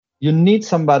you need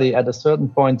somebody at a certain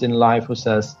point in life who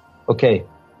says, okay,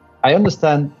 I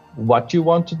understand what you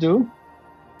want to do,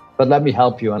 but let me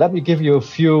help you. And let me give you a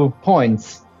few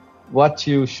points, what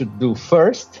you should do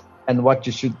first and what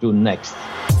you should do next.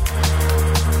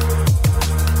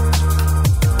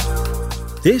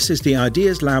 This is the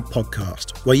Ideas Lab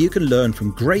podcast, where you can learn from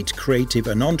great creative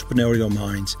and entrepreneurial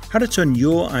minds how to turn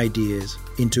your ideas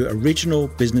into original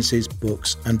businesses,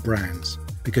 books, and brands.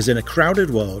 Because in a crowded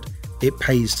world, it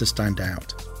pays to stand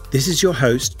out. This is your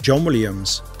host, John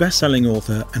Williams, best-selling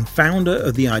author and founder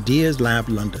of the Ideas Lab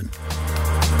London.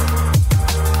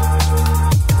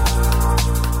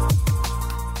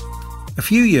 A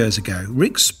few years ago,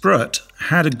 Rik Spruyt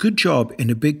had a good job in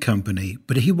a big company,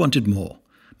 but he wanted more.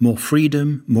 More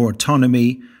freedom, more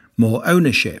autonomy, more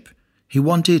ownership. He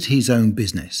wanted his own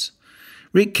business.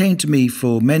 Rik came to me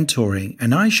for mentoring,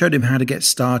 and I showed him how to get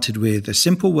started with a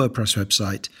simple WordPress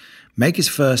website, make his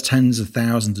first tens of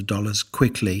thousands of dollars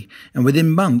quickly, and within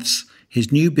months,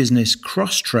 his new business,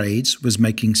 Cross Trades, was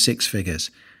making six figures.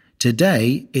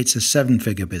 Today, it's a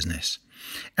seven-figure business.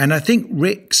 And I think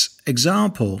Rik's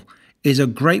example is a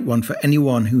great one for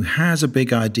anyone who has a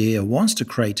big idea, wants to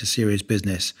create a serious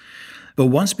business, but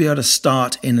wants to be able to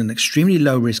start in an extremely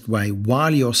low-risk way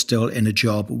while you're still in a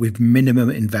job with minimum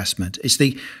investment. It's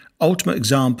the ultimate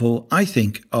example, I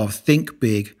think, of think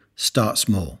big, start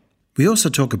small. We also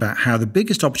talk about how the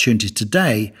biggest opportunities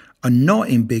today are not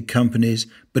in big companies,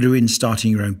 but are in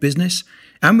starting your own business.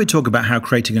 And we talk about how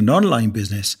creating an online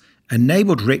business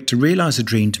enabled Rik to realize a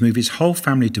dream to move his whole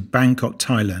family to Bangkok,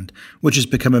 Thailand, which has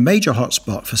become a major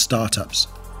hotspot for startups.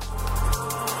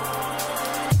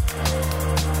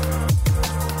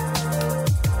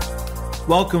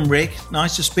 Welcome, Rik.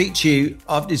 Nice to speak to you.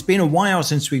 It's been a while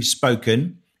since we've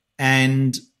spoken,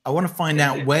 and I want to find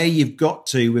out where you've got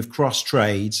to with Cross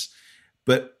Trades.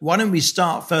 But why don't we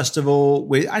start, first of all,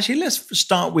 let's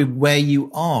start with where you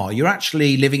are. You're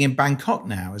actually living in Bangkok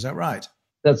now, is that right?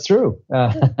 That's true.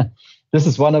 This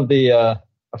is one of the,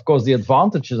 of course, the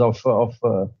advantages of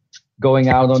going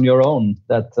out on your own,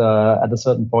 that at a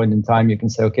certain point in time, you can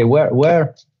say, okay,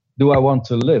 where do I want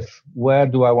to live? Where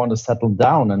do I want to settle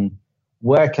down? And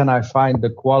where can I find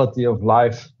the quality of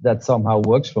life that somehow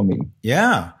works for me?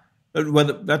 Yeah,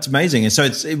 well, that's amazing. And so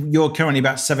you're currently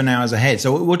about 7 hours ahead.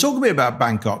 So we'll talk a bit about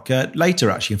Bangkok later,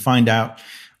 actually, and find out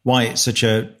why it's such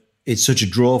a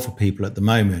draw for people at the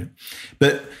moment.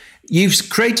 But you've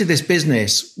created this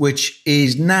business, which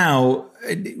is now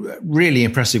a really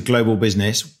impressive global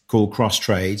business called Cross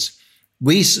Trades.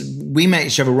 We met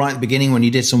each other right at the beginning when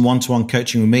you did some one-to-one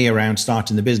coaching with me around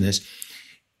starting the business.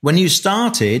 When you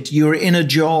started, you were in a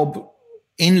job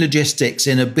in logistics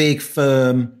in a big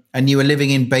firm and you were living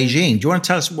in Beijing. Do you want to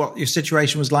tell us what your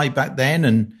situation was like back then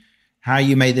and how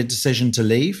you made the decision to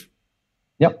leave?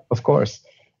 Yep, of course.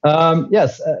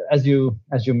 Yes, as you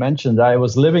mentioned, I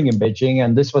was living in Beijing,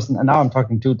 and now I'm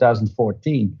talking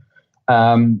 2014.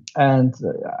 And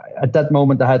at that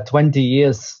moment, I had 20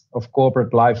 years of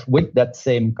corporate life with that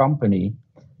same company.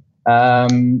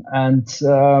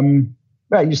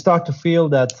 You start to feel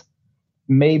that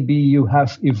maybe you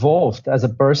have evolved as a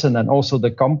person, and also the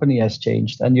company has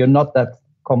changed, and you're not that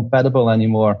compatible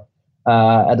anymore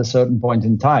at a certain point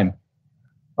in time.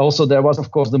 Also, there was,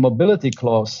 of course, the mobility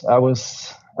clause. I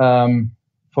was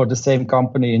for the same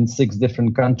company in 6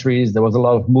 different countries. There was a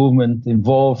lot of movement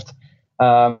involved.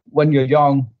 When you're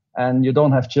young and you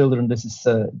don't have children, this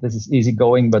is easy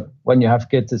going, but when you have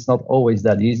kids, it's not always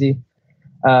that easy.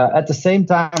 At the same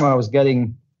time, I was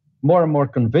getting more and more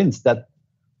convinced that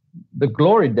the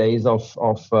glory days of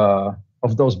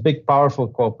those big, powerful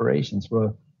corporations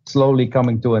were slowly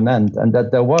coming to an end, and that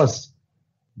there was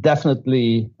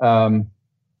definitely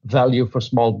value for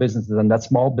small businesses, and that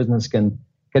small business can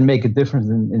make a difference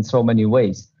in so many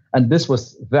ways. And this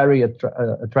was very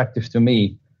attractive to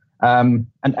me. And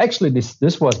actually,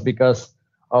 this was because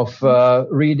of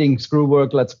reading Screw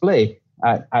Work, Let's Play.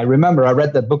 I remember I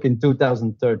read that book in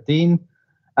 2013.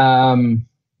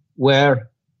 Where,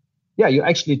 you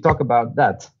actually talk about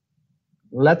that.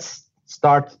 Let's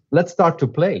start to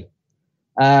play.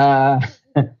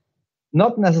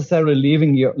 Not necessarily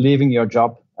leaving your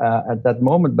job at that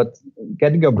moment, but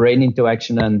getting your brain into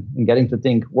action and getting to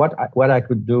think what I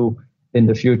could do in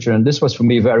the future. And this was for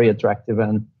me very attractive.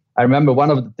 And I remember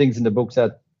one of the things in the book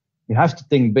said, you have to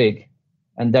think big,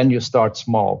 and then you start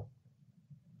small.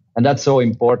 And that's so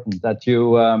important that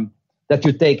you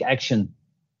take action.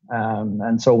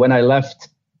 And so when I left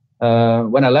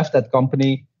that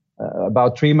company,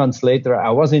 about 3 months later, I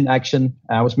was in action.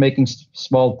 I was making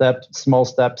small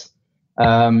steps.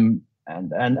 And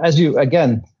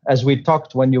as we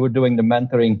talked when you were doing the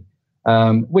mentoring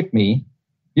with me,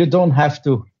 you don't have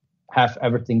to have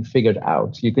everything figured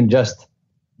out. You can just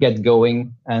get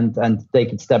going and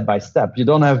take it step by step. You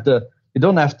don't need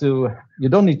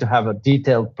to have a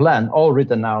detailed plan all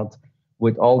written out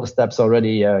with all the steps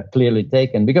already clearly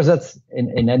taken, because that's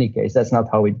in any case, that's not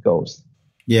how it goes.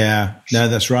 Yeah, no,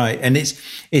 that's right. And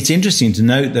it's interesting to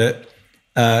note that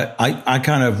I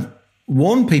kind of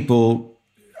warn people,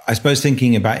 I suppose,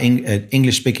 thinking about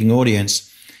English speaking audience,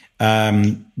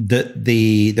 that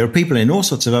there are people in all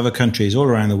sorts of other countries all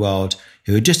around the world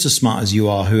who are just as smart as you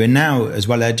are, who are now as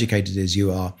well educated as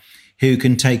you are, who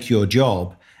can take your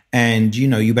job. And,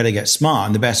 you better get smart.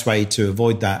 And the best way to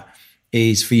avoid that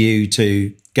is for you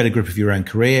to get a grip of your own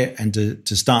career and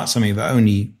to start something that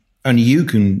only you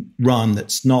can run,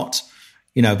 that's not,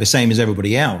 the same as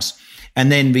everybody else.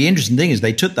 And then the interesting thing is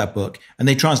they took that book and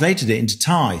they translated it into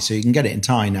Thai. So you can get it in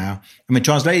Thai now. And they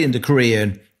translated it into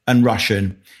Korean and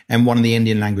Russian and one of the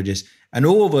Indian languages. And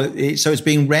so it's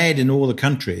being read in all the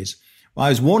countries. I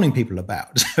was warning people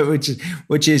about,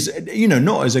 which is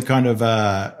not as a kind of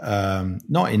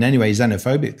not in any way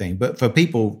xenophobic thing, but for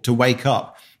people to wake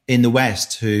up in the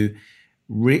West who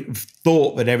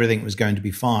thought that everything was going to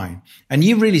be fine. And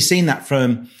you've really seen that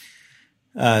from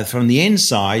the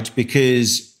inside,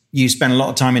 because you spent a lot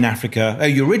of time in Africa. Oh,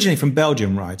 you're originally from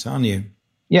Belgium, right? Aren't you?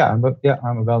 Yeah, I'm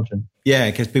a Belgian.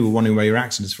 Yeah, because people are wondering where your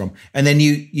accent is from. And then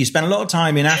you spent a lot of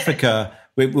time in Africa.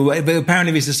 But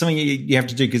apparently this is something you have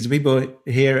to do, because people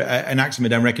hear an accent they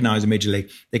don't recognize immediately.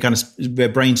 Their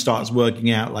brain starts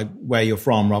working out like where you're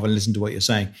from rather than listen to what you're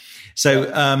saying.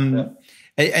 So,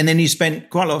 and then you spent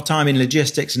quite a lot of time in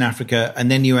logistics in Africa,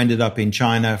 and then you ended up in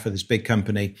China for this big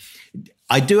company.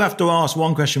 I do have to ask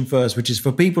one question first, which is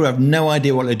for people who have no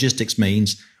idea what logistics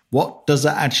means, what does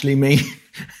that actually mean?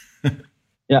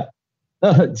 Yeah.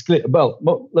 It's clear.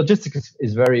 Well, logistics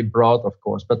is very broad, of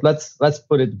course, but let's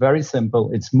put it very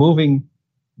simple. It's moving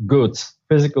goods,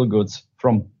 physical goods,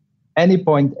 from any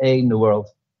point A in the world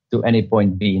to any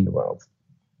point B in the world.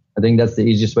 I think that's the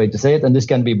easiest way to say it. And this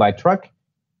can be by truck,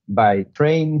 by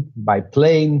train, by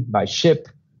plane, by ship,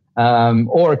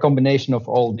 or a combination of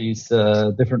all these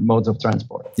different modes of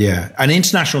transport. Yeah, and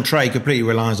international trade completely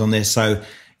relies on this. So,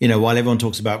 while everyone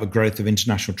talks about the growth of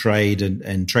international trade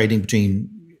and trading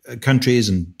between countries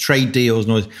and trade deals,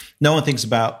 no one thinks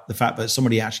about the fact that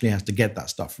somebody actually has to get that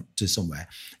stuff to somewhere.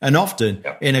 And often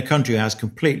in a country has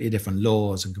completely different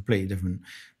laws and completely different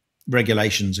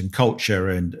regulations and culture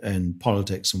and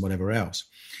politics and whatever else.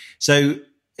 So,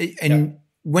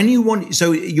 when you want,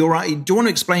 so you're right. Do you want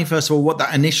to explain first of all what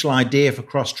that initial idea for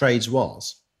cross trades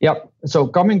was? Yeah. So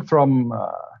coming from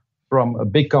a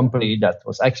big company that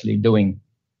was actually doing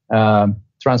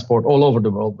transport all over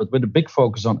the world, but with a big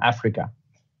focus on Africa,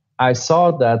 I saw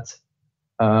that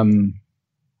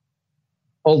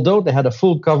although they had a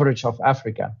full coverage of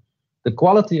Africa, the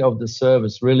quality of the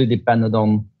service really depended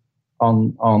on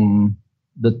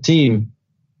the team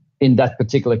in that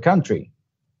particular country,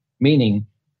 meaning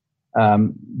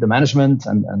the management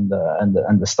and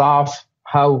the staff.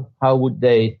 How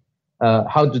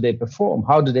do they perform?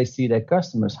 How do they see their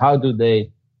customers? How do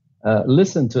they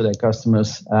listen to their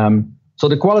customers? So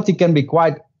the quality can be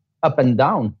quite up and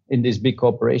down in these big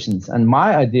corporations. And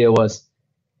my idea was,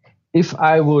 if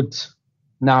I would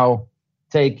now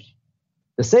take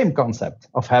the same concept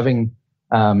of having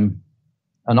an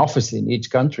office in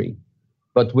each country,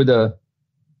 but with a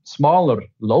smaller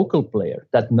local player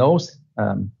that knows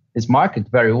his market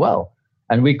very well,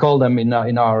 and we call them in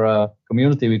our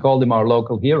community, we call them our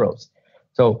local heroes.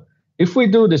 So if we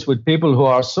do this with people who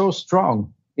are so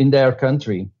strong in their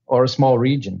country or a small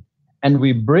region, and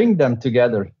we bring them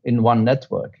together in one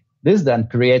network, this then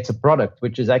creates a product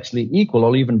which is actually equal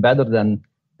or even better than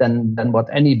what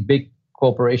any big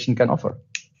corporation can offer.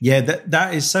 Yeah,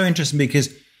 that is so interesting, because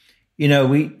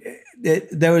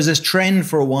there was this trend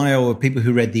for a while of people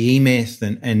who read the E-Myth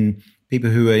and people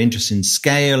who are interested in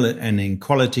scale and in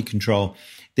quality control,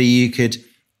 that you could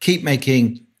keep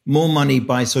making more money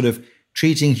by sort of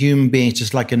treating human beings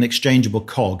just like an exchangeable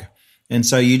cog. And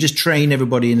so you just train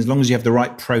everybody, and as long as you have the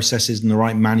right processes and the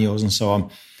right manuals and so on,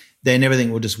 then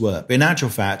everything will just work. But in actual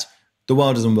fact, the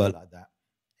world doesn't work like that.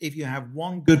 If you have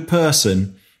one good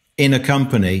person in a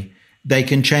company, they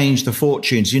can change the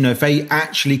fortunes. If they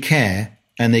actually care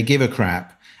and they give a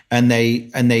crap and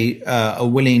they are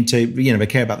willing to, they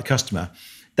care about the customer,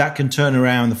 that can turn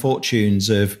around the fortunes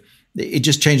of, it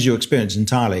just changes your experience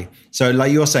entirely. So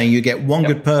like you're saying, you get one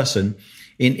good person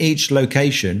in each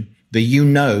location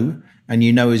that and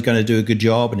is going to do a good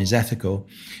job and is ethical,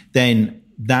 then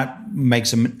that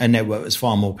makes a network that's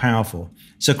far more powerful.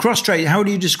 So cross-trade, how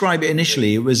do you describe it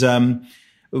initially? It was,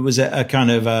 was a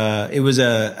kind of it was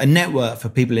a network for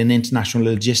people in international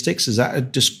logistics. Is that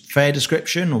a fair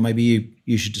description, or maybe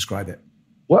you should describe it?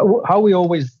 Well, how we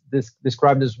always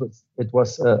describe this was it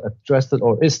was a trusted,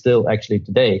 or is still actually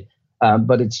today,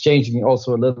 but it's changing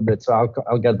also a little bit. So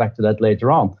I'll get back to that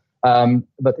later on.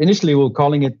 But initially, we were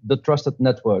calling it the trusted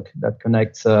network that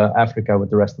connects Africa with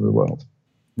the rest of the world.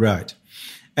 Right,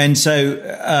 and so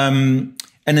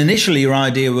and initially, your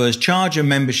idea was charge a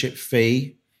membership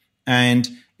fee. And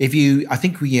I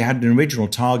think we had an original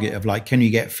target of like, can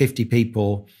you get 50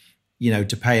 people,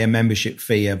 to pay a membership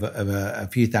fee of a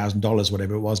few $1,000s,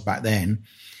 whatever it was back then.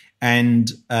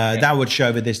 And that would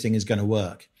show that this thing is going to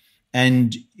work.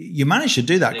 And you managed to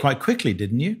do that quite quickly,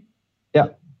 didn't you? Yeah.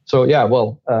 So,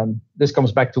 this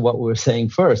comes back to what we were saying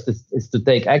first, is to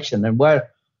take action. And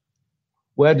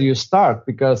where do you start?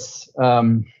 Because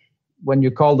when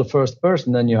you call the first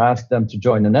person and you ask them to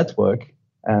join a network,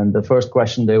 and the first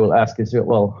question they will ask is,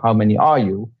 well, how many are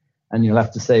you? And you'll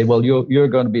have to say, well, you're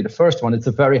going to be the first one. It's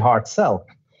a very hard sell.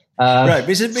 Right.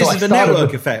 This is the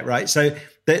network effect, right? So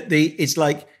it's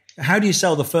like, how do you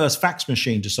sell the first fax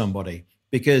machine to somebody?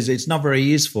 Because it's not very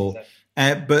useful.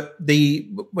 But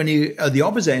when you at the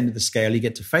opposite end of the scale, you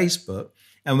get to Facebook.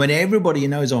 And when everybody you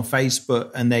know is on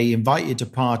Facebook and they invite you to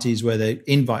parties where the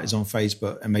invite is on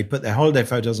Facebook and they put their holiday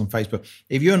photos on Facebook,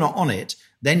 if you're not on it,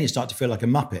 then you start to feel like a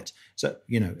muppet. So,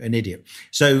 an idiot.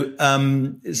 So,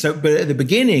 but at the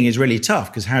beginning is really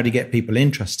tough because how do you get people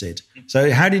interested?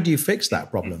 So how did you fix that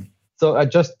problem? So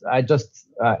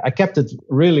I kept it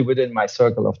really within my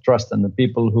circle of trust and the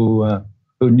people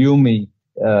who knew me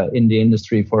in the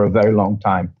industry for a very long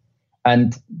time.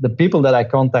 And the people that I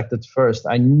contacted first,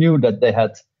 I knew that they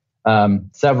had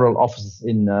several offices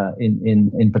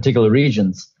in particular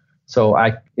regions. So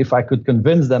if I could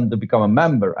convince them to become a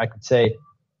member, I could say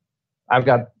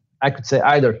either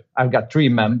I've got 3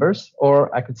 members,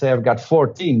 or I could say I've got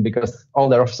 14, because all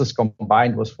their offices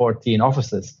combined was 14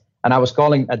 offices. And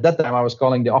at that time I was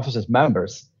calling the offices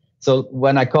members. So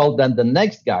when I called then the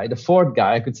next guy, the 4th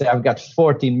guy, I could say I've got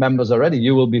 14 members already.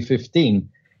 You will be 15.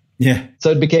 Yeah. So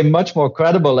it became much more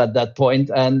credible at that point,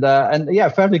 and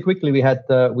fairly quickly we had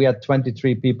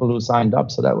 23 people who signed up.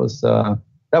 So that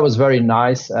was very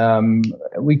nice.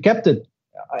 We kept it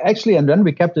actually, and then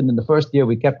we kept it in the first year.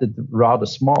 We kept it rather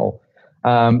small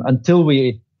until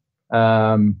we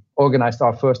organized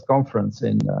our first conference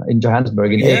in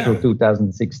Johannesburg in April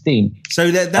 2016.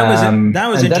 So that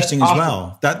was interesting as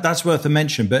well. That's worth a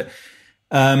mention. But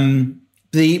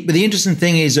the interesting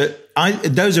thing is that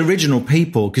those original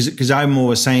people, because I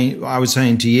was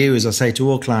saying to you, as I say to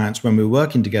all clients when we're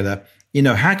working together,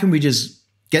 how can we just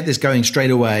get this going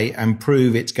straight away and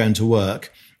prove it's going to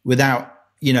work without,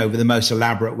 with the most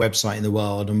elaborate website in the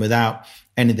world and without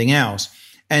anything else?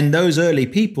 And those early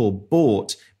people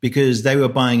bought because they were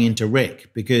buying into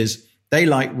Rik, because they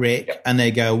like Rik and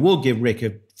they go, we'll give Rik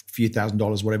a few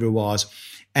 $1,000s, whatever it was,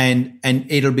 and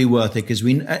it'll be worth it, because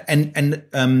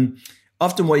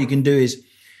often what you can do is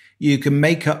you can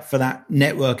make up for that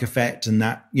network effect and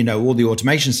that, all the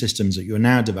automation systems that you're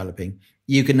now developing.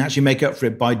 You can actually make up for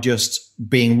it by just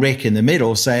being Rik in the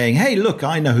middle, saying, hey, look,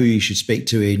 I know who you should speak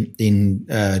to in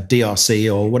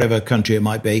DRC or whatever country it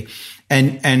might be.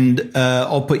 And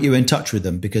I'll put you in touch with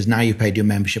them because now you've paid your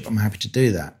membership. I'm happy to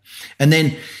do that. And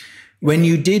then when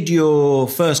you did your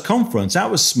first conference, that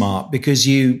was smart because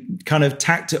you kind of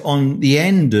tacked it on the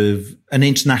end of an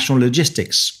international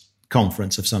logistics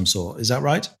conference of some sort. Is that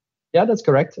right? Yeah, that's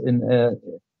correct.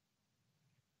 In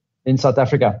South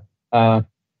Africa.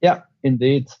 Yeah,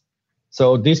 indeed.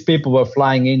 So these people were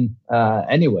flying in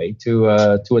anyway to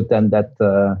attend that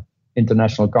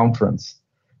international conference.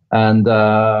 And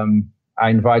I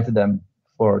invited them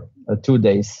for a 2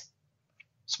 days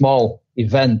small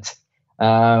event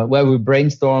where we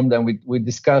brainstormed and we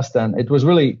discussed. And it was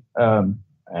really, and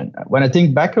when I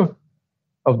think back of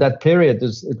that period,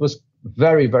 it was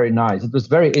very, very nice. It was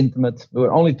very intimate. We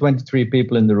were only 23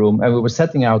 people in the room, and we were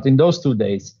setting out in those 2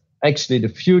 days actually the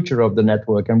future of the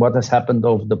network and what has happened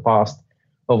over the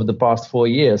past 4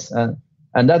 years.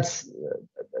 And that's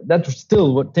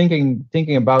still what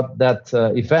thinking about that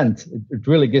event. It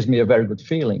really gives me a very good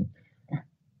feeling.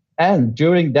 And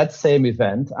during that same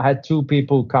event, I had 2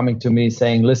 people coming to me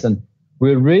saying, "Listen,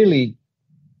 we really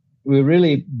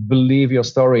believe your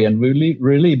story, and we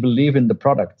really believe in the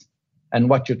product and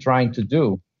what you're trying to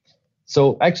do.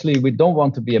 So actually, we don't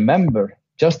want to be a member,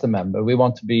 just a member. We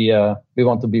want to be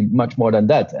much more than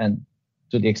that, and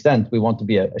to the extent we want to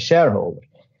be a shareholder."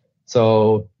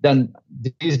 So then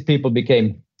these people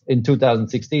in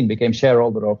 2016 became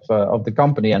shareholder of the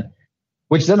company, and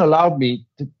which then allowed me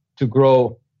to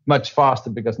grow much faster,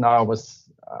 because now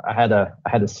I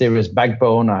had a serious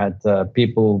backbone. I had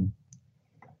people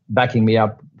backing me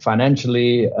up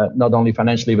financially, not only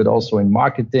financially but also in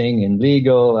marketing, in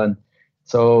legal, and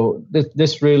so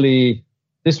this really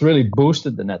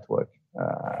boosted the network.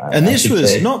 And this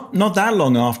was not that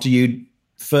long after you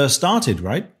first started,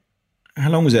 right? How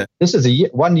long was it? This is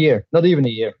 1 year, not even a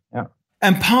year. Yeah.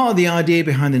 And part of the idea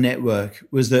behind the network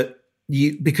was that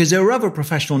because there were other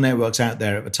professional networks out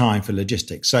there at the time for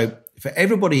logistics. So for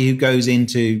everybody who goes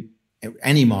into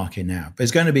any market now,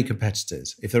 there's going to be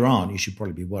competitors. If there aren't, you should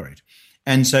probably be worried.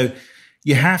 And so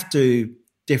you have to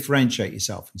differentiate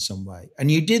yourself in some way. And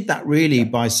you did that really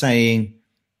by saying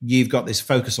you've got this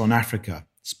focus on Africa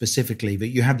specifically, that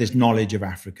you have this knowledge of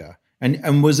Africa.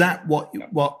 And was that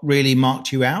what really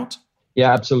marked you out?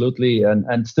 Yeah, absolutely.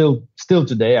 And still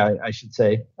today, I should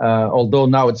say, although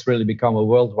now it's really become a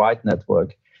worldwide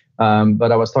network.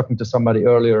 But I was talking to somebody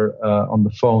earlier on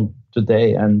the phone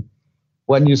today. And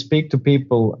when you speak to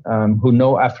people who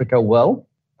know Africa well,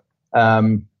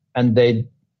 and they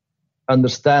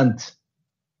understand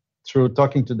through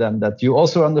talking to them that you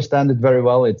also understand it very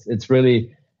well, it's a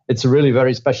really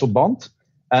very special bond.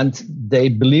 And they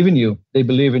believe in you. They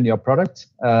believe in your product,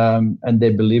 and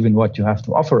they believe in what you have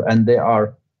to offer. And they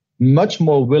are much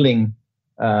more willing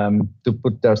to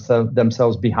put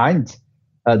themselves behind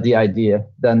the idea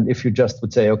than if you just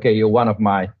would say, okay, you're one of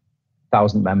my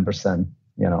 1,000 members, and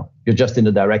you're just in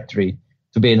the directory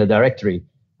to be in the directory.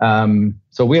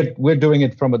 So we're doing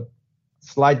it from a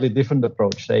slightly different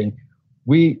approach, saying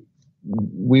we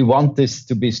want this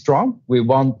to be strong. We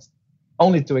want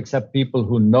only to accept people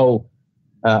who know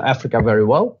Africa very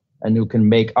well and who can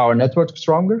make our network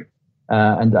stronger.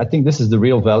 And I think this is the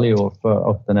real value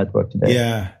of the network today.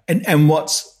 Yeah, and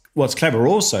what's clever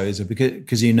also is that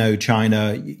because you know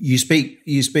China, you speak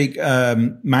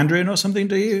Mandarin or something,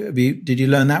 do you? Did you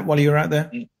learn that while you were out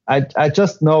there? I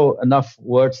just know enough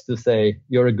words to say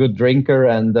you're a good drinker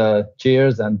and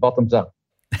cheers and bottoms up.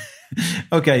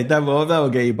 Okay, that will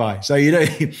get you by. So you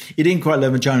didn't quite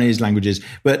learn the Chinese languages,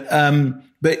 but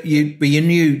you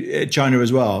knew China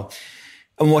as well.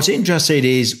 And what's interesting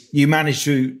is you managed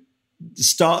to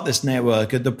start this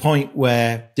network at the point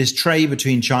where this trade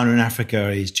between China and Africa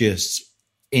is just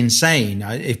insane.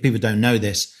 If people don't know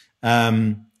this,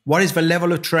 what is the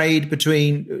level of trade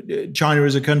between China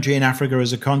as a country and Africa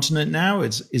as a continent now?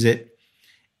 It's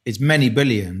many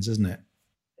billions, isn't it?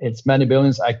 It's many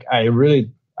billions. I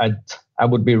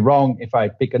would be wrong if I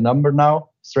pick a number now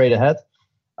straight ahead.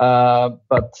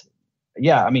 But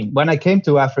yeah, I mean, when I came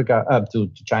to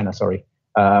China,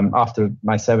 after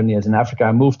my 7 years in Africa,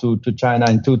 I moved to China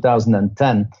in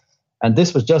 2010. And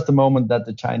this was just the moment that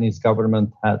the Chinese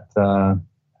government had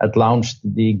launched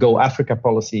the Go Africa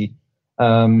policy,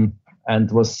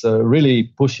 and was really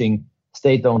pushing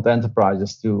state-owned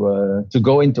enterprises to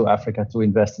go into Africa, to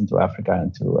invest into Africa,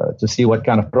 and to see what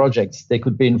kind of projects they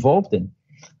could be involved in.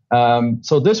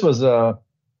 So this was an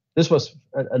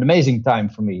amazing time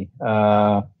for me,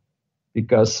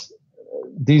 because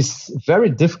these very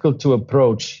difficult to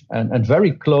approach and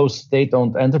very close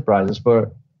state-owned enterprises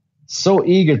were so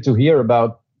eager to hear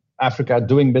about Africa,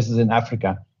 doing business in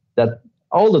Africa, that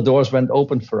all the doors went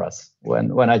open for us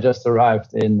when I just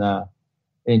arrived in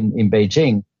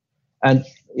Beijing. And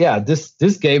yeah,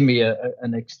 this gave me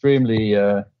an extremely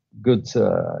good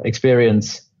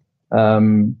experience,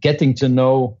 getting to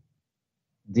know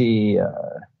the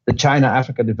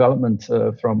China-Africa development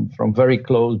from very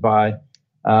close by,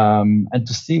 and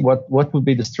to see what would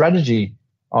be the strategy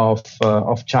of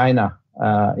China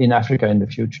in Africa in the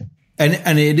future.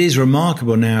 And it is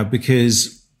remarkable now,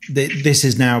 because this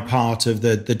is now part of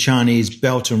the Chinese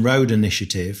Belt and Road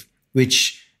Initiative,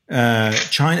 which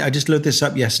China, I just looked this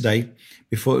up yesterday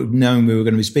before knowing we were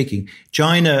going to be speaking.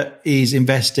 China is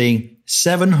investing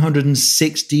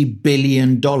 $760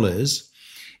 billion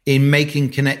in making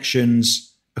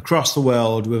connections across the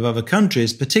world with other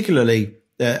countries, particularly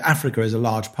Africa is a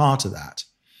large part of that.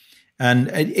 And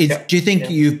do you think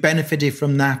you've benefited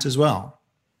from that as well?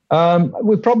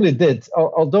 We probably did,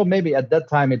 although maybe at that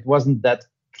time it wasn't that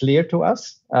clear to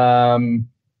us.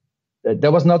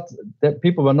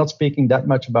 People were not speaking that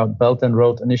much about Belt and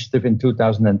Road Initiative in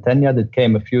 2010 yet. It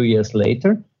came a few years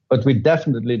later, but we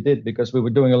definitely did, because we were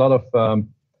doing a lot of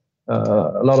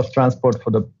transport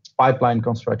for the pipeline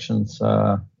constructions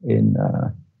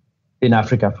in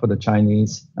Africa for the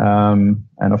Chinese. And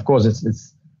of course,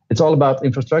 it's all about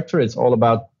infrastructure. It's all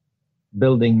about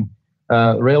building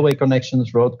railway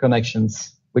connections, road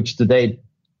connections, which today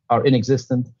are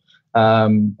inexistent.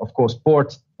 Of course,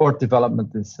 port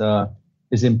development is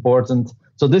important.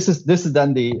 So this is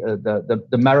then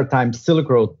the maritime Silk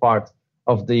Road part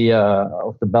of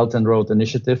the Belt and Road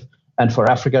Initiative. And for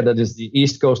Africa, that is the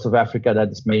east coast of Africa that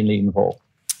is mainly involved.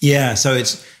 Yeah, so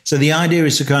the idea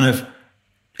is to kind of,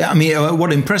 I mean,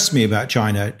 what impressed me about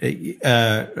China,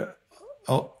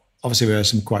 obviously there are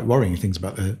some quite worrying things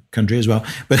about the country as well,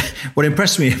 but what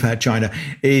impressed me about China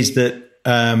is that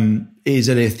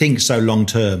it thinks so long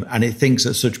term and it thinks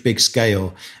at such big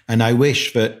scale. And I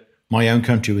wish that my own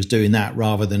country was doing that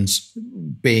rather than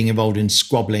being involved in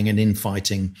squabbling and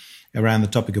infighting around the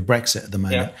topic of Brexit at the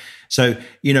moment. Yeah. So,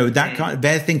 that kind of,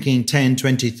 they're thinking 10,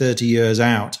 20, 30 years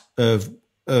out of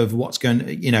what's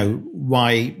going,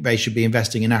 why they should be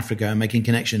investing in Africa and making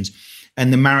connections.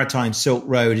 And the maritime Silk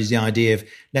Road is the idea of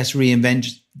let's reinvent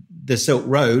the Silk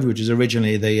Road, which is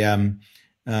originally the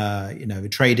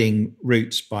trading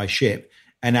routes by ship,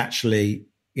 and actually,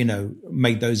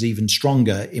 make those even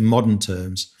stronger in modern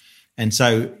terms. And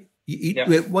so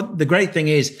what the great thing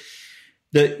is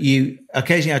that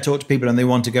occasionally I talk to people and they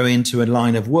want to go into a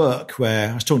line of work where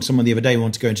I was talking to someone the other day who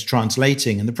wanted to go into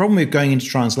translating. And the problem with going into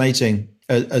translating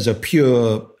as a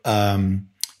pure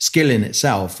skill in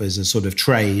itself, as a sort of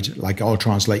trade, like I'll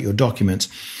translate your documents,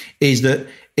 is that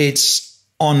it's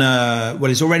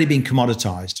it's already been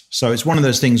commoditized. So it's one of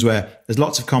those things where there's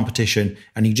lots of competition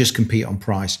and you just compete on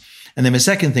price. And then the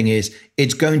second thing is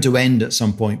it's going to end at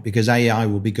some point because AI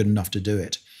will be good enough to do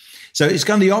it. So it's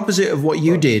kind of the opposite of what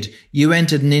you did. You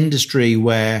entered an industry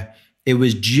where it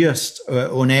was just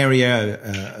an area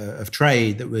of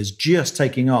trade that was just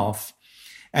taking off.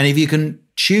 And if you can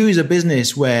choose a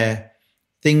business where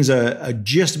things are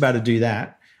just about to do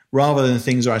that, rather than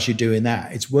things are actually doing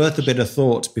that, it's worth a bit of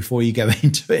thought before you go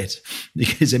into it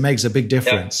because it makes a big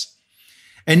difference. Yeah.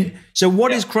 And so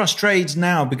what is cross trades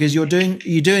now? Because you're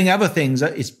doing other things.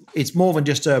 It's more than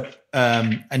just a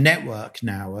network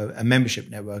now, a membership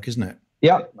network, isn't it?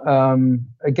 Yeah.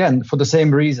 Again, for the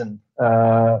same reason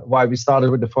why we started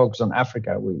with the focus on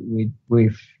Africa.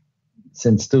 We've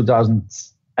since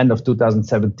end of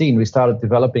 2017, we started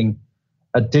developing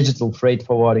a digital freight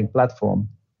forwarding platform,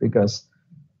 because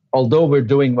although we're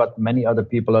doing what many other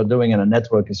people are doing, and a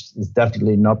network is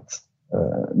definitely not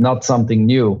something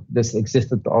new. This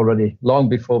existed already long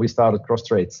before we started cross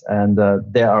trades, and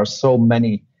there are so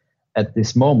many at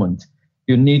this moment.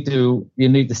 You need to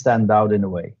stand out in a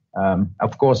way.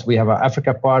 Of course, we have our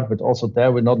Africa part, but also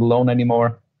there we're not alone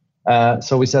anymore.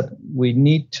 So we said we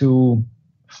need to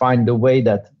find a way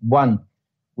that, one,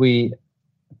 we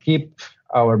keep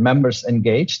our members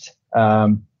engaged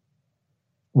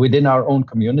within our own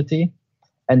community,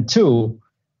 and two,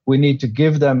 we need to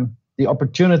give them the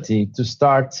opportunity to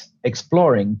start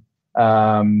exploring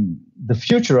the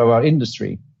future of our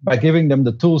industry by giving them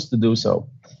the tools to do so.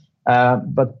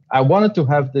 But I wanted to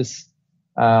have this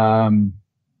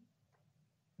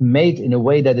made in a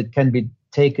way that it can be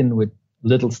taken with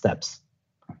little steps,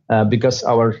 because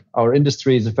our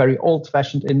industry is a very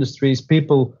old-fashioned industry.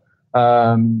 People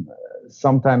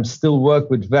sometimes still work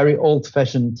with very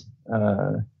old-fashioned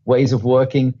ways of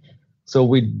working. So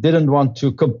we didn't want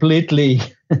to completely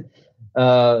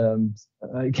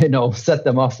set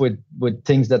them off with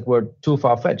things that were too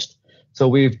far-fetched. So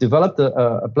we've developed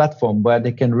a platform where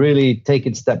they can really take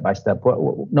it step by step,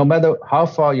 no matter how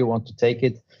far you want to take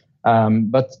it.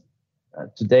 But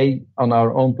today on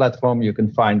our own platform, you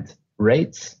can find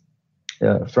rates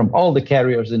from all the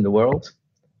carriers in the world.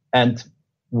 And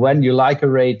when you like a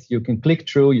rate, you can click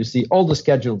through, you see all the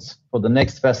schedules for the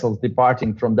next vessels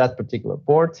departing from that particular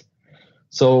port.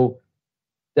 So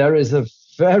there is a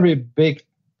very big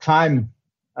time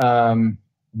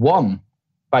won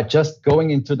by just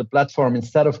going into the platform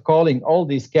instead of calling all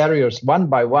these carriers one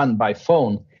by one by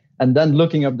phone and then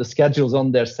looking up the schedules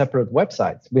on their separate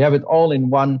websites. We have it all in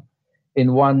one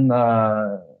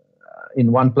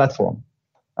platform.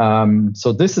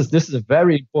 So this is a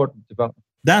very important development.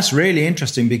 That's really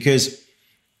interesting, because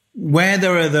where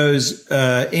there are those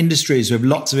industries with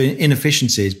lots of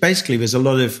inefficiencies, basically there's a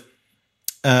lot of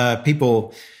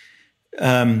people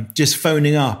just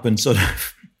phoning up and sort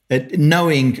of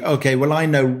knowing, okay, well, I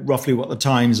know roughly what the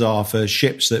times are for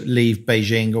ships that leave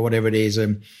Beijing or whatever it is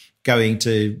and going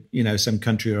to, some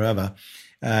country or other,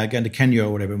 going to Kenya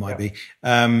or whatever it might be.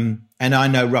 And I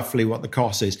know roughly what the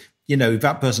cost is. If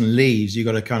that person leaves, you've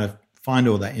got to kind of find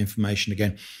all that information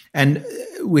again. And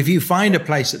if you find a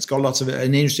place that's got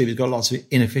an industry that's got lots of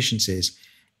inefficiencies,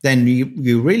 then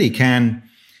you really can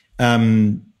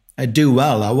do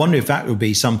well. I wonder if that would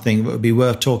be something that would be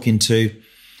worth talking to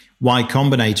Y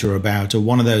Combinator about, or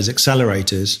one of those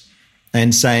accelerators,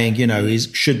 and saying,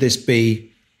 should this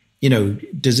be,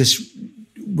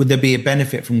 would there be a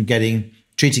benefit from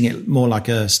treating it more like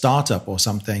a startup or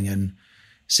something, and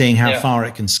seeing how far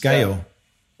it can scale?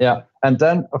 Yeah, and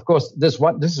then of course this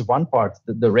is one part.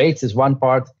 The rates is one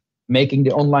part. Making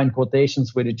the online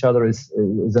quotations with each other is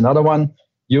another one.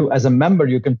 You, as a member,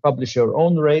 you can publish your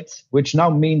own rates, which now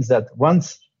means that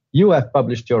once you have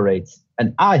published your rates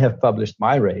and I have published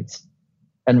my rates,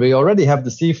 and we already have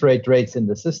the sea freight rates in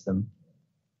the system,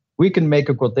 we can make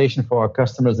a quotation for our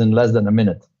customers in less than a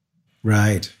minute.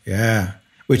 Right. Yeah.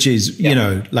 Which is, you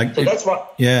know, like, so that's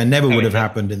what, never would have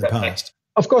happened in the past.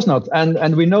 Of course not.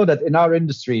 And we know that in our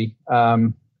industry,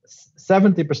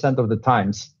 70% of the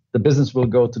times, the business will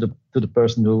go to the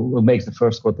person who makes the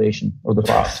first quotation or the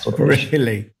fastest quotation.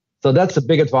 Really? So that's a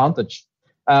big advantage.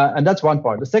 And that's one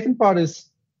part. The second part is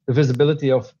the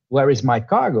visibility of where is my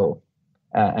cargo.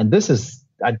 And this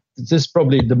is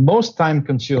probably the most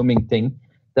time-consuming thing,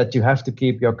 that you have to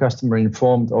keep your customer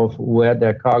informed of where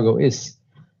their cargo is.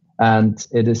 And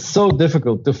it is so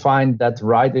difficult to find that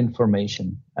right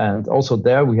information. And also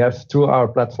there we have, through our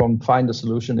platform, Find a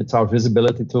Solution. It's our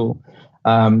visibility tool,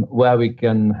 where we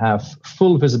can have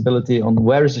full visibility on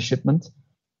where is the shipment.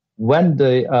 When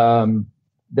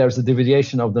there's a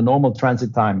deviation of the normal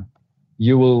transit time,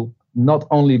 you will not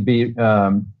only be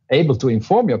able to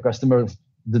inform your customer of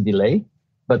the delay,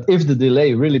 but if the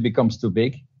delay really becomes too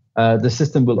big, the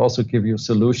system will also give you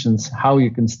solutions how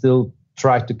you can still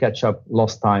try to catch up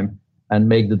lost time and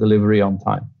make the delivery on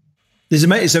time. This is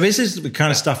amazing. So this is the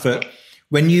kind of stuff that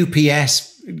when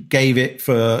UPS gave it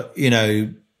for,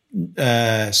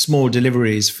 small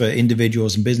deliveries for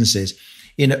individuals and businesses,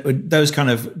 those kind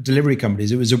of delivery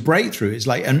companies, it was a breakthrough. It's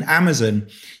like an Amazon.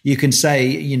 You can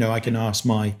say, I can ask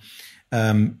my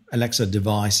Alexa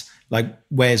device, like,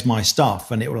 where's my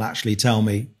stuff? And it will actually tell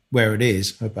me where it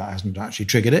is. I hope that hasn't actually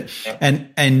triggered it. Yeah.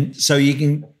 And so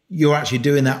you're actually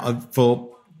doing that for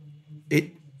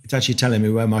it. It's actually telling me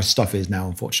where my stuff is now,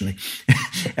 unfortunately.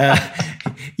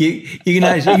 You can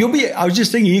actually, I was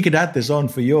just thinking you could add this on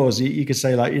for yours. You could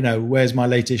say, like, where's my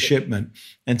latest shipment?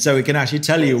 And so it can actually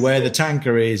tell you where the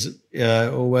tanker is,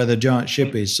 or where the giant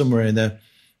ship is, somewhere in the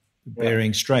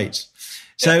Bering Straits.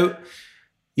 So,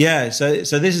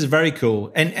 so this is very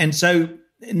cool. And so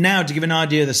now, to give an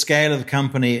idea of the scale of the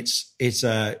company, it's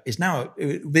now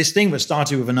this thing that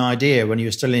started with an idea when you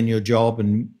were still in your job,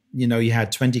 and you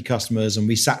had 20 customers, and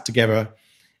we sat together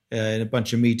in a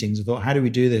bunch of meetings and thought, how do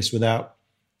we do this without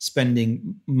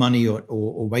spending money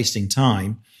or wasting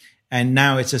time? And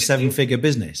now it's a 7-figure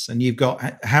business, and you've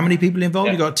got how many people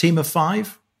involved? You've got a team of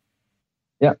 5.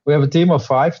 Yeah, we have a team of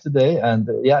 5 today, and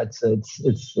it's a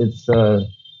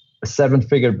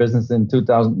 7-figure business in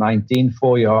 2019,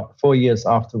 4 years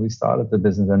after we started the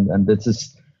business, and this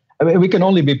is, we can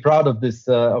only be proud of this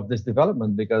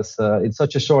development, because in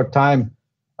such a short time,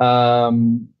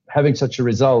 having such a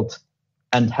result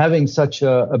and having such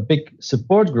a big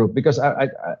support group. Because I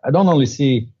don't only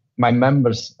see my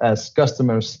members as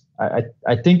customers,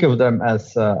 I think of them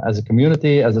as a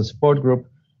community, as a support group,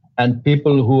 and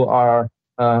people who are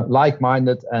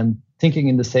like-minded and thinking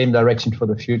in the same direction for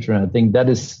the future. And I think that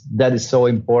is so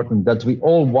important, that we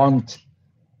all want,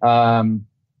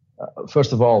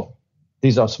 first of all,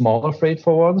 these are smaller freight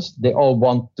forwarders. They all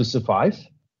want to survive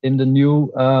in the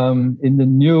new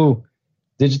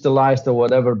digitalized, or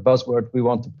whatever buzzword we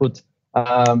want to put,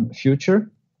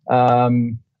 future,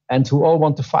 and who all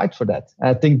want to fight for that. And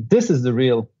I think this is the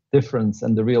real difference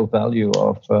and the real value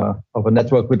of a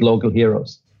network with local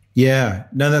heroes. Yeah,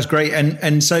 no, that's great.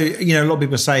 And so, a lot of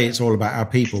people say it's all about our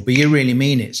people, but you really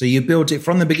mean it. So you built it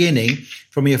from the beginning,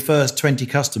 from your first 20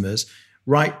 customers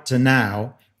right to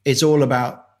now. It's all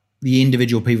about the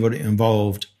individual people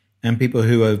involved, and people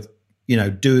who have,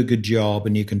 do a good job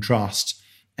and you can trust,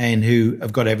 and who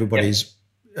have got everybody's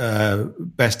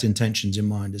best intentions in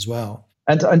mind as well.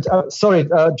 And sorry,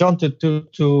 John,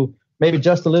 to maybe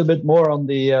just a little bit more on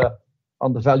the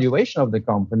valuation of the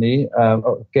company.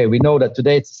 Okay, we know that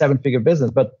today it's a 7-figure business,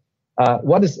 but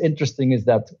what is interesting is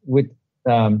that with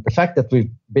the fact that we've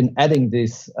been adding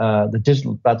this, the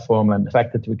digital platform, and the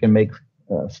fact that we can make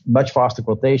much faster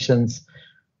quotations,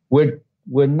 we're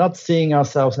not seeing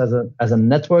ourselves as a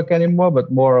network anymore,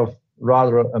 but more of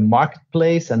rather a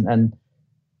marketplace. And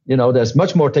there's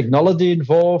much more technology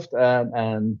involved.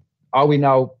 And are we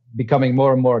now becoming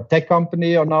more and more a tech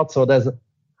company or not? So there's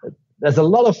a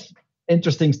lot of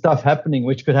interesting stuff happening,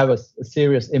 which could have a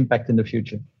serious impact in the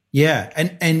future. Yeah,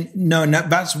 and no,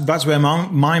 that's where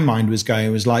my mind was going.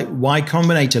 It was like, Y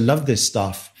Combinator love this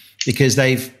stuff, because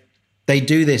they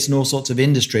do this in all sorts of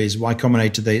industries. Y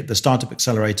Combinator, the startup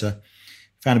accelerator,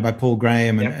 founded by Paul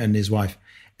Graham and his wife,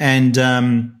 and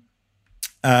they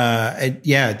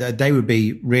would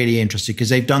be really interested, because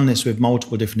they've done this with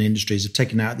multiple different industries, have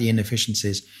taken out the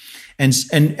inefficiencies,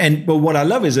 and but what I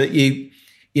love is that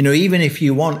even if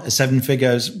you want a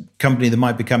 7-figures company that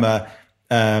might become a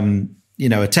high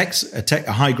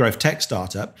growth tech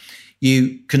startup,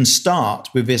 you can start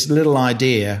with this little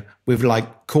idea with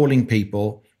like calling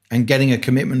people and getting a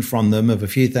commitment from them of a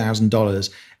few $1,000s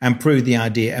and prove the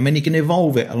idea. I mean, you can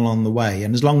evolve it along the way.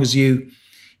 And as long as you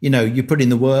put in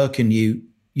the work and you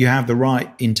have the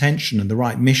right intention and the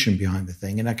right mission behind the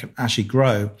thing, and that can actually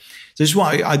grow. So this is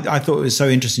why I thought it was so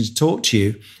interesting to talk to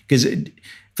you, because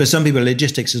for some people,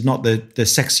 logistics is not the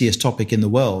sexiest topic in the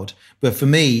world. But for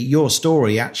me, your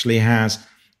story actually has,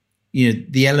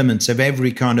 the elements of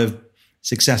every kind of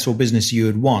successful business you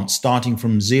would want, starting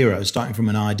from zero, starting from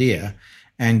an idea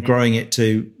and growing it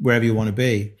to wherever you want to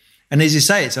be. And as you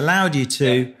say, it's allowed you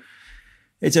to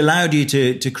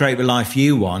create the life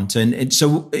you want.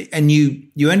 And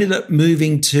you ended up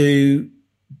moving to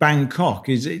Bangkok.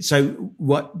 Is it so?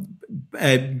 What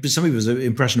some people's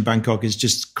impression of Bangkok is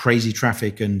just crazy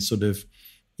traffic and sort of,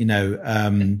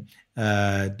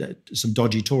 some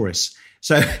dodgy tourists.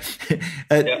 So,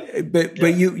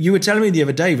 but you were telling me the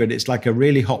other day that it's like a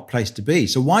really hot place to be.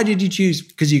 So why did you choose?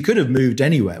 Because you could have moved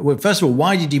anywhere. Well, first of all,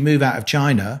 why did you move out of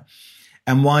China,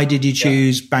 and why did you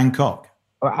choose Bangkok?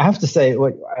 I have to say,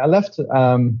 I left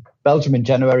Belgium in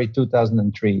January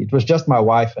 2003. It was just my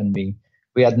wife and me.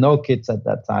 We had no kids at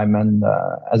that time. And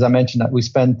as I mentioned, we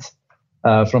spent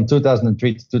from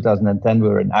 2003 to 2010, we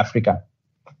were in Africa.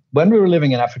 When we were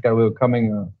living in Africa, we were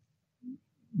coming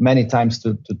many times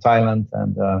to Thailand.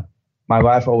 And my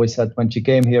wife always said when she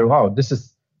came here, wow, this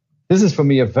is for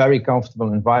me a very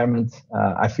comfortable environment.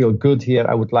 I feel good here.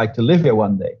 I would like to live here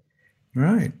one day.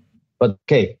 Right. But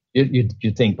okay,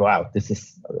 you think, wow,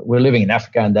 we're living in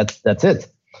Africa and that's it.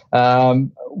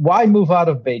 Why move out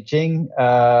of Beijing?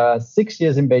 6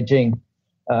 years in Beijing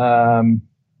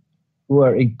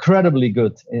were incredibly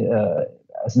good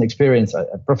as an experience.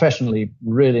 Professionally,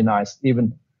 really nice.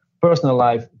 Even personal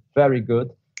life, very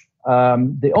good.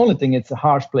 The only thing, it's a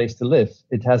harsh place to live.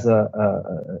 It has an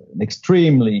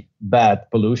extremely bad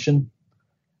pollution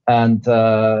and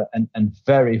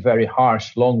very, very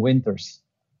harsh, long winters.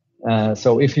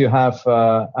 So if you have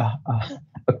a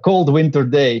cold winter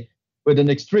day with an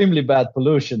extremely bad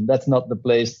pollution, that's not the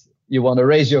place you want to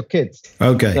raise your kids.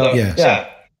 Okay. So, yeah.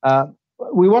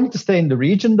 We wanted to stay in the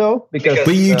region though, because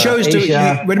but you chose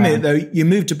Asia, wait a minute though. You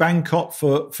moved to Bangkok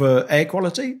for air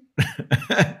quality.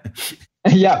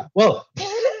 Yeah. Well,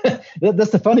 that's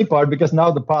the funny part, because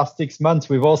now the past 6 months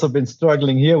we've also been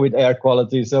struggling here with air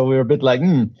quality. So we're a bit like,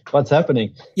 what's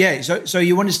happening? Yeah. So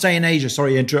you want to stay in Asia?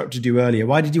 Sorry, I interrupted you earlier.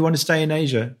 Why did you want to stay in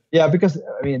Asia? Yeah, because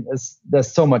I mean,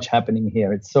 there's so much happening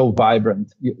here. It's so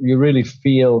vibrant. You really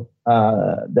feel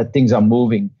that things are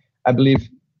moving. I believe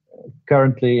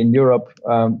currently in Europe,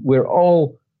 we're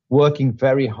all working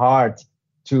very hard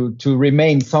to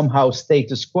remain somehow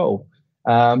status quo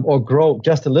or grow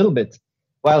just a little bit.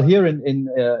 While here in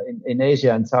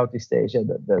Asia and Southeast Asia,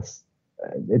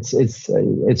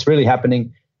 it's really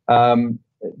happening.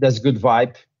 There's good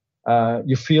vibe.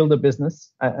 You feel the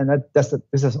business, and this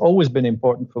has always been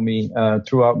important for me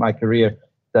throughout my career.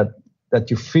 That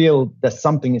you feel that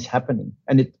something is happening,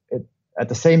 and it at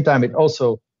the same time it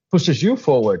also pushes you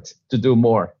forward to do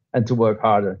more and to work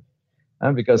harder.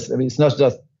 Because I mean, it's not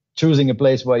just choosing a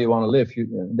place where you want to live.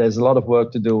 There's a lot of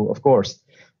work to do, of course.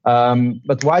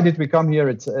 But why did we come here?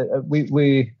 It's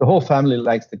the whole family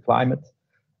likes the climate.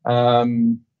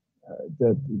 The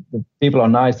people are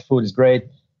nice. The food is great.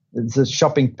 It's a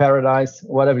shopping paradise,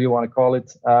 whatever you want to call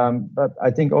it. But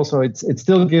I think also it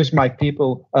still gives my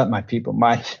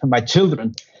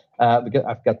children, because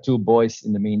I've got 2 boys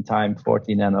in the meantime,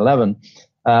 14 and 11.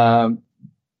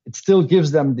 It still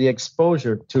gives them the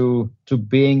exposure to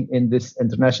being in this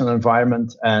international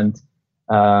environment. And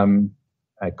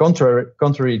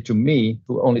contrary to me,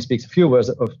 who only speaks a few words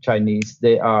of Chinese,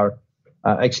 they are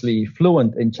actually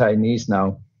fluent in Chinese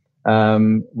now,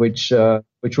 which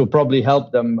will probably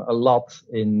help them a lot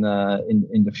in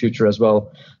the future as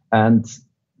well. And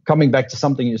coming back to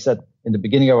something you said in the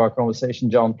beginning of our conversation,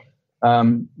 John,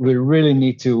 we really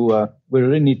need to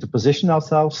position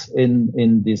ourselves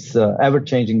in this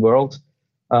ever-changing world.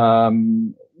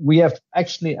 We have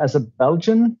actually, as a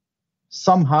Belgian,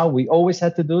 somehow we always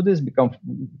had to do this.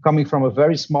 Coming from a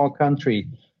very small country,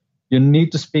 you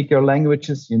need to speak your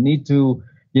languages. You need to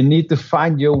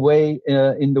find your way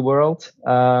in the world.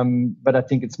 But I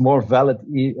think it's more valid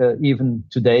even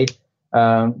today.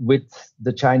 With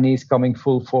the Chinese coming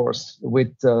full force,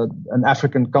 with an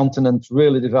African continent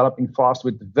really developing fast,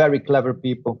 with very clever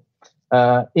people,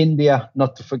 India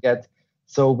not to forget.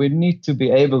 So we need to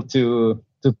be able to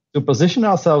position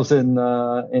ourselves in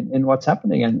what's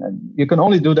happening, and you can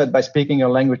only do that by speaking your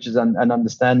languages and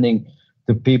understanding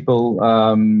to people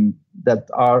that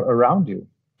are around you.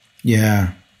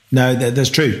 Yeah, no, that's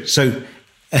true. So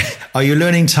are you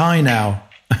learning Thai now,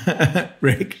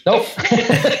 Rik? No,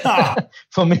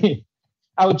 for me,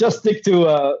 I would just stick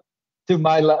to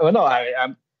my. Well, no,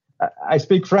 I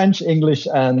speak French, English,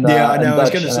 and I know. And Dutch, I was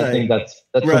going to say I think that's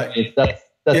right. For me, that's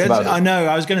about it. I know.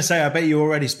 I was going to say, I bet you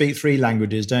already speak 3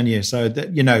 languages, don't you? So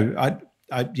that, you know,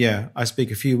 I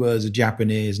speak a few words of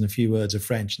Japanese and a few words of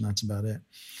French, and that's about it.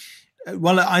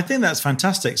 Well, I think that's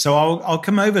fantastic. So I'll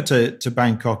come over to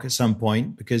Bangkok at some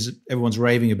point because everyone's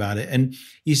raving about it. And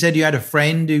you said you had a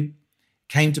friend who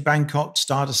came to Bangkok to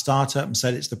start a startup and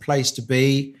said it's the place to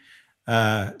be.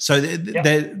 So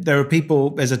there are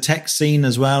people. There's a tech scene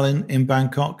as well in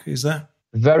Bangkok. Is there?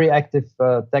 Very active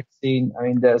tech scene. I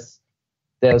mean, there's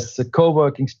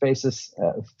co-working spaces,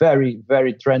 very,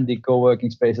 very trendy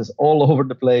co-working spaces all over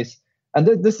the place. And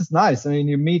this is nice. I mean,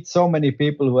 you meet so many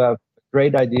people who have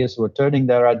great ideas, who are turning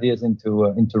their ideas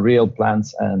into real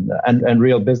plans and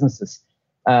real businesses.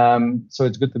 So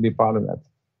it's good to be part of that.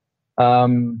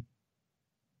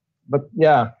 But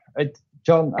yeah,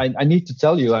 John, I need to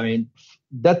tell you, I mean,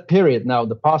 that period now,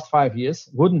 the past 5 years,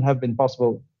 wouldn't have been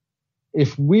possible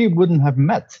if we wouldn't have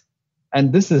met.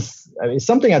 And this is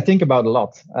something I think about a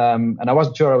lot. And I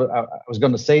wasn't sure I was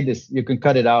going to say this. You can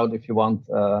cut it out if you want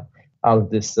out of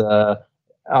this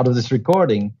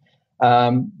recording.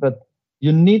 But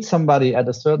you need somebody at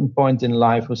a certain point in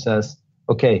life who says,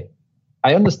 okay,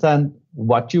 I understand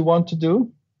what you want to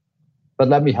do, but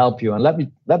let me help you. And let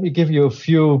me give you a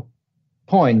few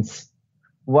points,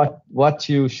 what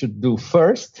you should do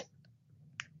first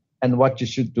and what you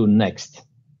should do next.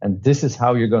 And this is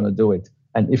how you're going to do it.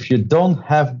 And if you don't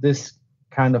have this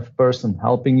kind of person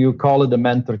helping you, call it a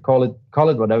mentor, call it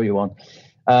whatever you want,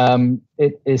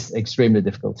 it is extremely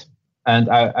difficult. And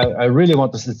I really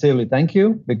want to sincerely thank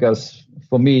you, because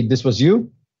for me, this was you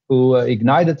who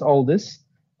ignited all this.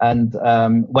 And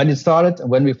when it started,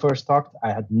 when we first talked,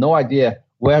 I had no idea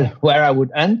where I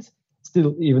would end.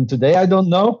 Still, even today, I don't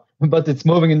know, but it's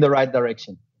moving in the right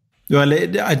direction. Well,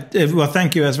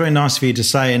 thank you. That's very nice of you to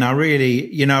say. And I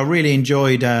really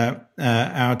enjoyed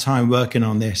our time working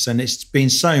on this. And it's been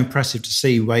so impressive to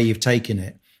see where you've taken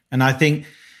it. And I think,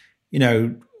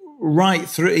 right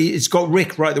through, it's got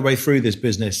Rik right the way through this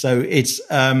business. So it's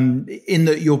in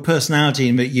that your personality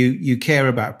and that you care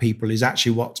about people is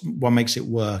actually what makes it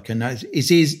work. And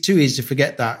it's too easy to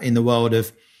forget that in the world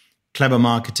of clever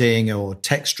marketing or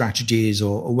tech strategies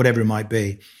or whatever it might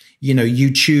be.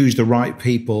 You choose the right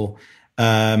people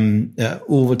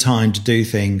all the time to do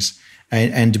things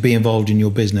and to be involved in your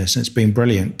business. And it's been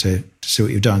brilliant to see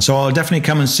what you've done. So I'll definitely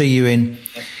come and see you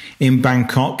in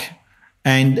Bangkok.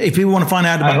 And if people want to find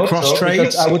out about cross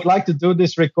trades, I would like to do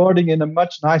this recording in a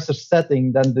much nicer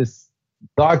setting than this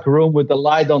dark room with the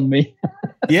light on me.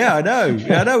 Yeah, I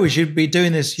know. We should be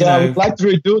doing this. I would like to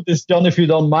redo this, John, if you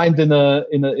don't mind, in a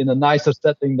nicer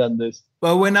setting than this.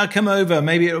 Well, when I come over,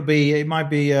 maybe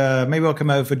maybe I'll come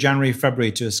over for January,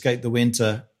 February to escape the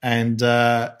winter, and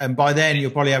by then you'll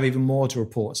probably have even more to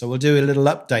report. So we'll do a little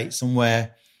update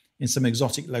somewhere in some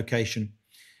exotic location.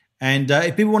 And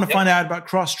if people want to find out about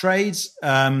cross trades,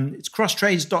 it's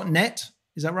crosstrades.net.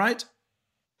 Is that right?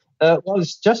 Well,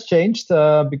 it's just changed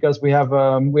because we have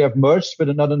merged with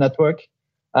another network,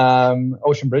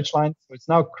 Ocean Bridge Line. So it's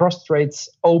now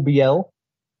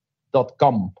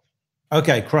crosstradesobl.com.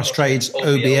 Okay,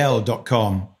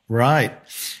 crosstradesobl.com. Right.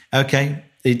 Okay.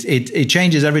 It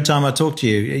changes every time I talk to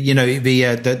you.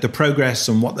 The progress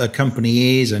and what the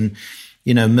company is, and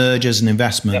mergers and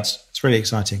investments. Yeah. It's really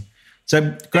exciting.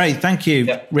 So great. Thank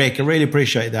you, Rik. I really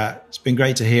appreciate that. It's been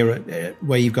great to hear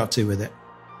where you've got to with it.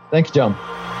 Thanks, John.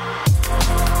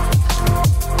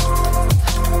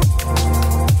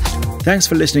 Thanks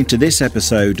for listening to this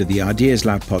episode of the Ideas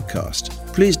Lab podcast.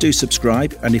 Please do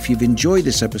subscribe, and if you've enjoyed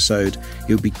this episode,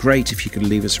 it would be great if you could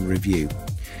leave us a review.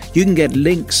 You can get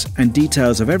links and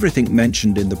details of everything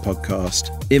mentioned in the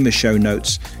podcast in the show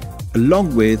notes,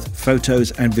 along with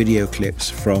photos and video clips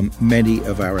from many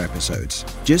of our episodes.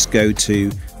 Just go to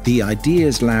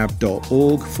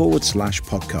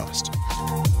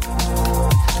theideaslab.org/podcast.